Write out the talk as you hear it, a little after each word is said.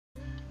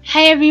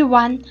Hi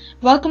everyone,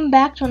 welcome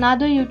back to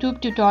another YouTube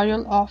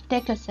tutorial of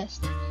Tech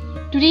Assist.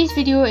 Today's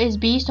video is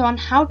based on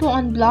how to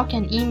unblock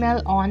an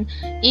email on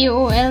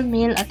AOL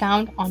mail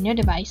account on your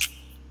device.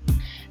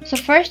 So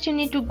first you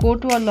need to go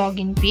to a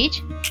login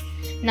page.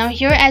 Now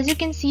here as you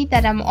can see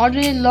that I'm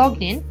already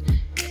logged in.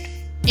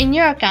 In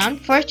your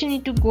account, first you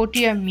need to go to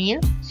your mail,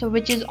 so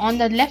which is on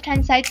the left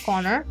hand side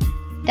corner,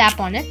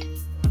 tap on it.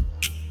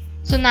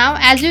 So now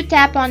as you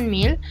tap on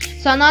mail,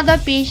 so another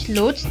page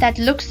loads that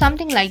looks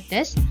something like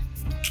this.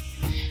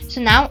 So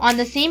now on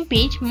the same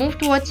page, move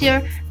towards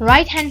your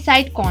right hand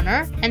side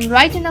corner, and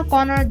right in the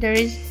corner there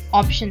is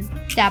option,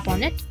 tap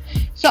on it.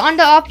 So on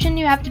the option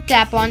you have to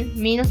tap on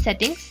mail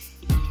settings.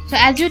 So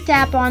as you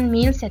tap on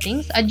mail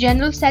settings, a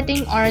general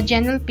setting or a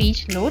general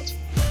page loads.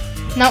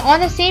 Now on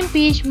the same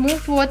page,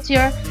 move towards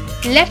your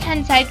left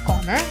hand side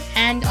corner,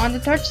 and on the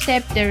third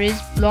step there is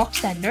block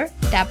sender,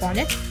 tap on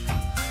it.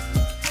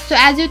 So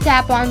as you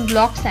tap on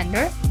block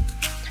sender,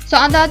 so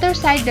on the other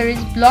side there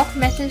is block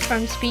message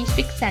from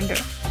specific sender.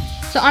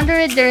 So under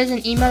it there is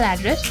an email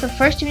address. So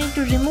first you need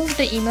to remove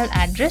the email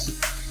address,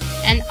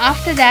 and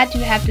after that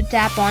you have to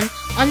tap on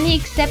only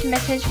accept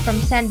message from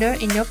sender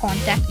in your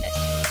contact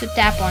list. So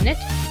tap on it.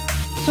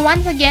 So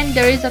once again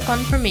there is a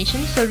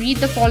confirmation, so read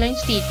the following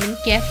statement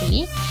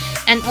carefully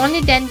and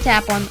only then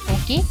tap on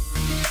OK,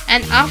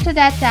 and after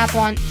that tap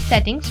on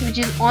settings, which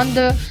is on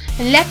the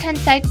left hand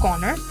side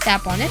corner,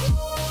 tap on it.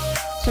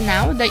 So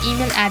now the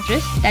email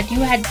address that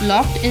you had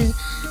blocked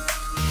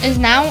is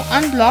now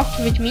unblocked,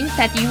 which means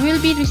that you will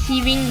be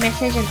receiving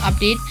message and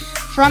update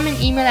from an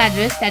email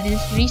address that is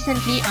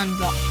recently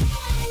unblocked.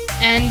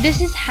 And this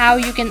is how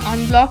you can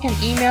unblock an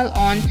email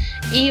on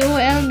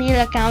AOL mail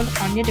account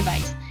on your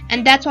device.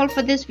 And that's all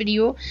for this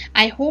video.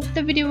 I hope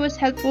the video was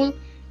helpful.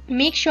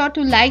 Make sure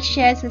to like,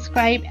 share,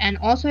 subscribe, and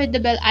also hit the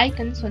bell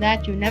icon so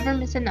that you never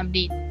miss an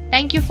update.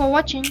 Thank you for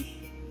watching.